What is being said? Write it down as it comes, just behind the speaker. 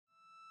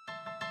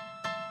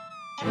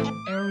Eric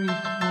will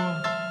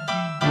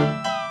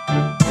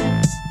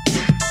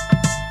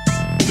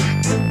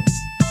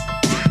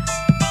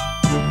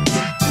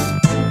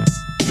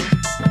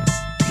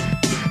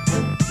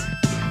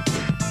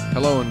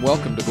Hello and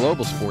welcome to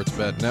Global Sports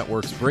Bet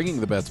Network's Bringing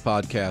the Bets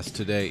podcast.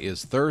 Today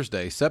is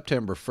Thursday,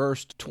 September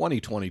 1st,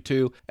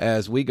 2022,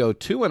 as we go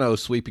 2-0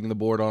 sweeping the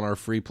board on our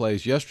free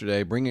plays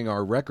yesterday, bringing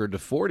our record to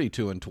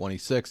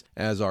 42-26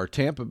 as our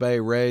Tampa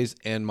Bay Rays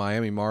and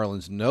Miami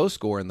Marlins no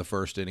score in the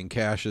first inning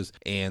cashes,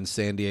 and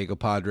San Diego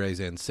Padres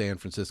and San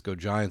Francisco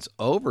Giants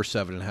over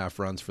 7.5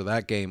 runs for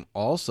that game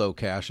also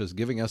cashes,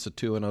 giving us a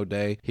 2-0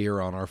 day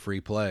here on our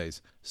free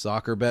plays.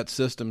 Soccer Bet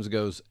Systems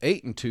goes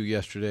 8-2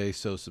 yesterday,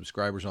 so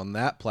subscribers on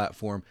that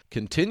platform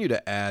continue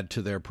to add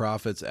to their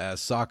profits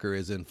as soccer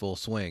is in full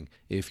swing.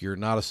 If you're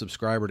not a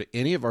subscriber to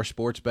any of our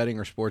sports betting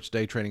or sports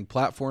day trading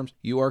platforms,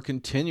 you are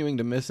continuing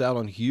to miss out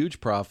on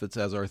huge profits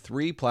as our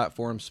three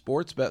platforms,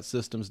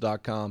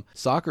 sportsbetsystems.com,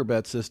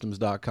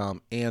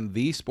 soccerbetsystems.com, and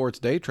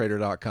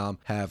thesportsdaytrader.com,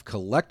 have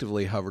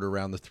collectively hovered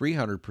around the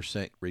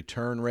 300%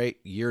 return rate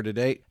year to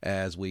date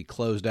as we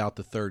closed out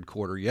the third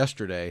quarter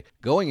yesterday,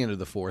 going into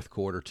the fourth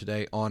quarter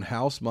today on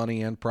house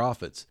money and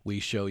profits.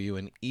 We show you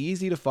an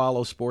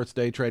easy-to-follow sports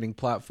day trading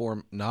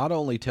platform, not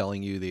only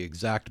telling you the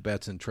exact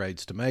bets and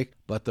trades to make,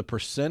 but the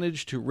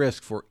percentage to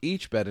risk for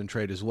each bet and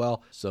trade as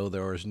well, so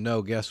there is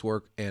no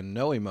guesswork and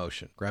no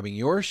emotion. Grabbing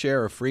your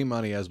share of free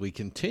money as we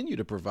continue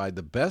to provide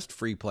the best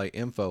free play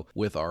info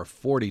with our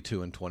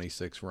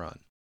 42-26 run.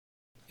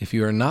 If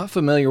you are not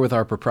familiar with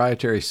our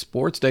proprietary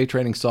sports day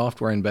trading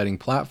software and betting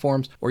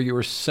platforms, or you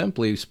are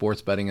simply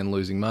sports betting and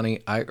losing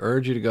money, I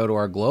urge you to go to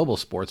our Global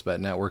Sports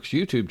Bet Network's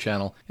YouTube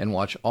channel and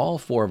watch all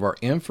 4 of our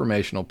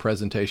informational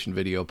presentation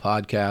video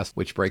podcasts,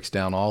 which breaks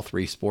down all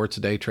 3 sports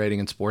day trading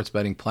and sports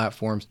betting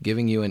platforms,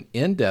 giving you an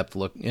in-depth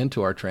look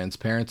into our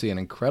transparency and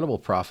incredible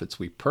profits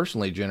we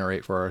personally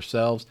generate for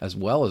ourselves as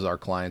well as our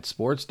clients'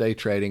 sports day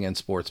trading and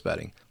sports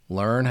betting.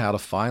 Learn how to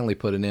finally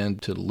put an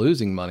end to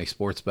losing money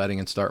sports betting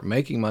and start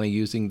making money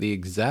using the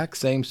exact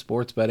same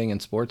sports betting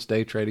and sports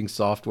day trading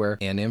software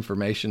and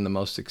information the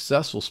most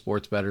successful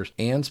sports bettors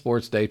and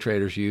sports day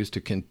traders use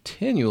to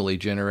continually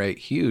generate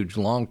huge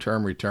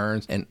long-term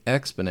returns and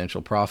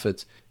exponential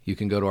profits. You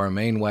can go to our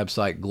main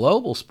website,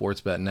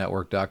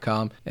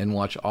 globalsportsbetnetwork.com, and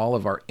watch all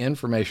of our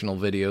informational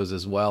videos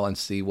as well and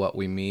see what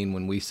we mean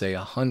when we say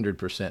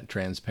 100%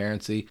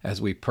 transparency as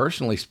we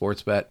personally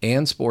sports bet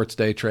and sports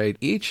day trade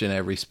each and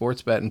every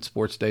sports bet and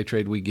sports day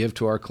trade we give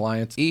to our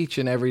clients each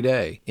and every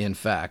day. In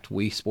fact,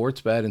 we sports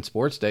bet and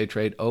sports day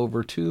trade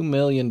over $2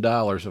 million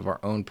of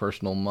our own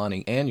personal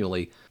money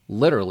annually,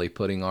 literally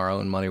putting our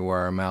own money where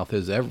our mouth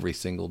is every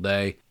single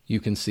day. You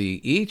can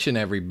see each and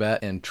every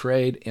bet and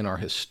trade in our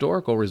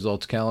historical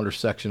results calendar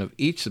section of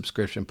each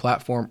subscription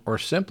platform, or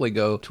simply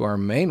go to our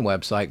main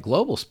website,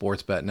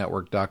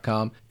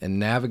 globalsportsbetnetwork.com, and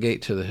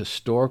navigate to the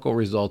historical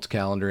results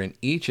calendar in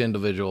each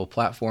individual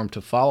platform to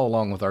follow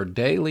along with our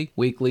daily,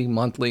 weekly,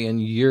 monthly,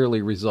 and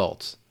yearly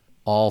results.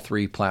 All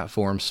 3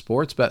 platforms,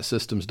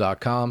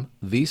 sportsbetsystems.com,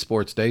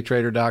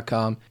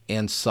 thesportsdaytrader.com,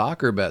 and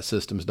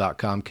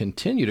soccerbetsystems.com,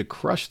 continue to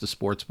crush the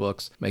sports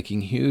books,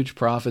 making huge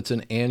profits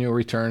and annual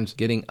returns,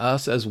 getting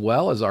us as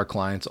well as our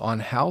clients on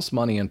house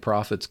money and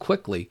profits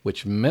quickly,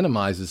 which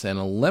minimizes and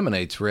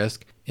eliminates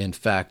risk. In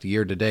fact,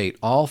 year to date,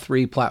 all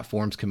 3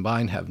 platforms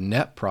combined have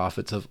net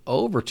profits of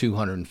over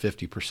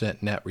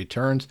 250% net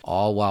returns,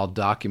 all while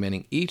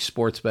documenting each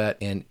sports bet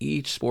and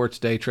each sports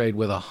day trade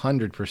with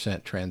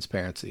 100%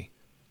 transparency.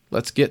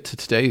 Let's get to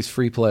today's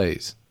free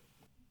plays.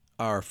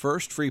 Our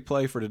first free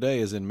play for today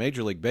is in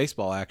Major League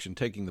Baseball action,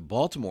 taking the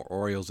Baltimore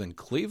Orioles and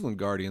Cleveland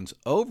Guardians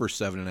over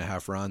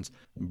 7.5 runs.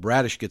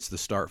 Bradish gets the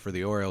start for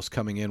the Orioles,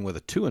 coming in with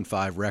a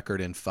 2-5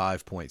 record and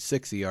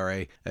 5.6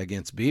 ERA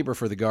against Bieber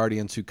for the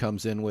Guardians, who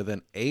comes in with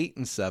an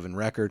 8-7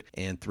 record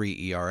and 3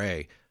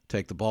 ERA.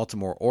 Take the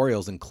Baltimore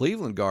Orioles and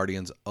Cleveland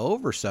Guardians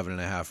over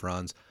 7.5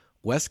 runs.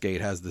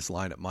 Westgate has this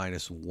line at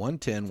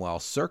 -110, while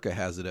Circa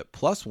has it at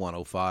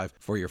 +105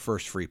 for your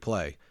first free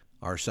play.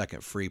 Our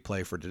second free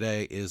play for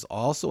today is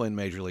also in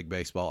Major League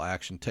Baseball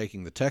action,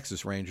 taking the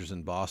Texas Rangers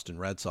and Boston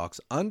Red Sox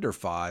under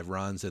 5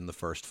 runs in the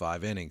first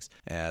 5 innings,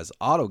 as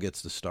Otto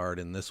gets the start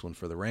in this one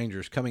for the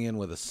Rangers, coming in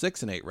with a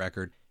 6-8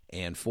 record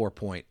and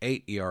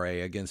 4.8 ERA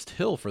against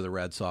Hill for the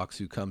Red Sox,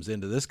 who comes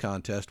into this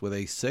contest with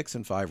a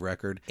 6-5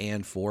 record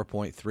and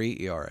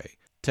 4.3 ERA.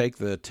 Take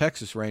the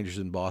Texas Rangers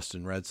and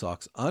Boston Red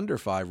Sox under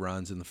 5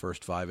 runs in the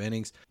first 5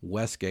 innings.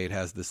 Westgate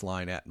has this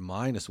line at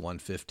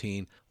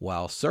 -115,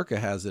 while Circa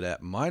has it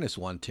at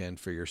 -110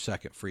 for your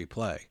second free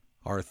play.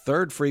 Our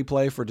third free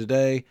play for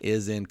today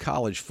is in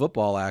college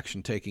football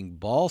action, taking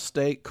Ball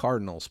State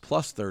Cardinals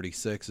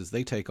 +36 as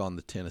they take on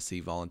the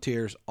Tennessee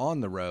Volunteers on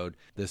the road.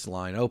 This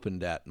line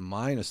opened at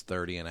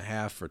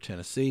 -30.5 for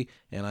Tennessee,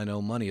 and I know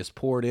money is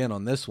poured in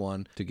on this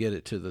one to get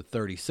it to the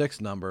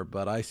 36 number,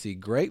 but I see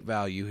great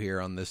value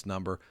here on this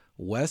number.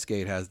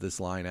 Westgate has this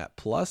line at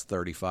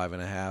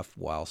 +35.5,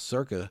 while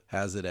Circa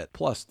has it at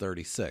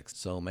 +36.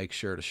 So make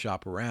sure to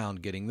shop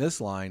around getting this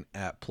line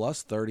at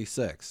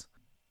 +36.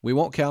 We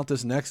won't count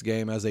this next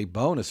game as a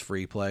bonus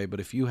free play,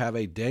 but if you have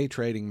a day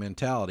trading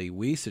mentality,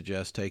 we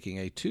suggest taking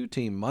a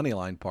two-team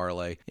moneyline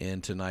parlay in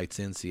tonight's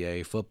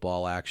NCAA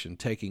football action,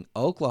 taking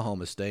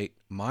Oklahoma State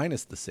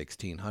minus the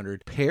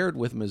 1,600, paired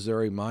with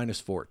Missouri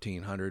minus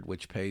 1,400,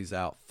 which pays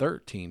out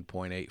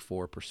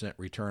 13.84%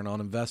 return on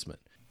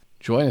investment.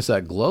 Join us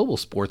at Global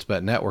Sports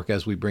Bet Network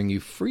as we bring you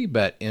free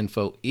bet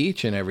info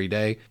each and every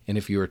day. And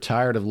if you are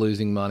tired of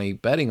losing money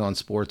betting on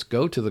sports,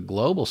 go to the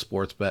Global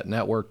Sports Bet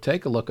Network.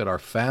 Take a look at our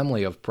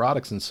family of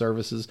products and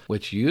services,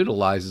 which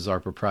utilizes our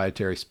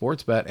proprietary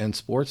sports bet and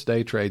sports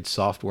day trade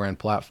software and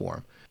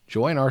platform.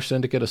 Join our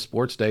syndicate of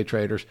sports day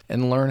traders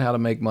and learn how to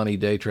make money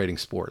day trading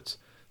sports.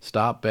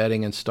 Stop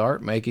betting and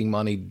start making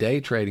money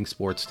day trading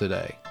sports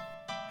today.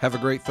 Have a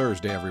great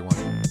Thursday,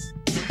 everyone.